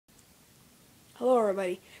Hello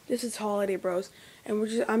everybody, this is Holiday Bros,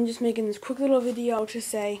 and I'm just making this quick little video to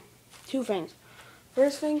say two things.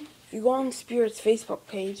 First thing, if you go on Spirit's Facebook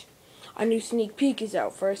page, a new sneak peek is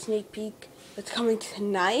out for a sneak peek that's coming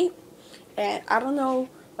tonight, and I don't know,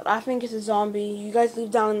 but I think it's a zombie. You guys leave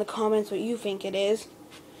down in the comments what you think it is.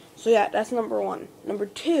 So yeah, that's number one. Number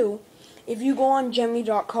two, if you go on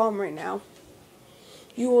gemmy.com right now,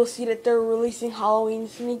 you will see that they're releasing Halloween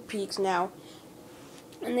sneak peeks now.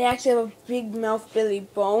 And they actually have a Big Mouth Billy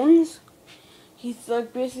Bones. He's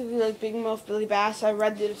like basically like Big Mouth Billy Bass. I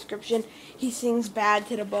read the description. He sings bad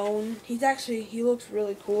to the bone. He looks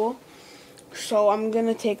really cool. So I'm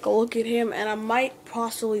gonna take a look at him, and I might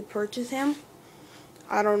possibly purchase him.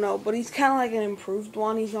 I don't know, but he's kind of like an improved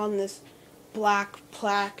one. He's on this black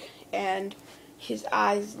plaque, and his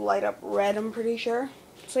eyes light up red, I'm pretty sure.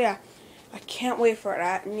 So yeah, I can't wait for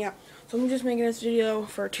that. And yeah, so I'm just making this video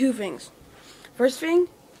for two things. First thing,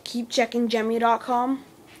 keep checking gemmy.com.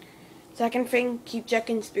 Second thing, keep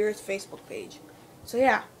checking Spirit's Facebook page. So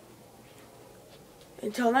yeah,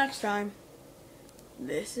 until next time,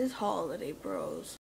 this is Holiday Bros.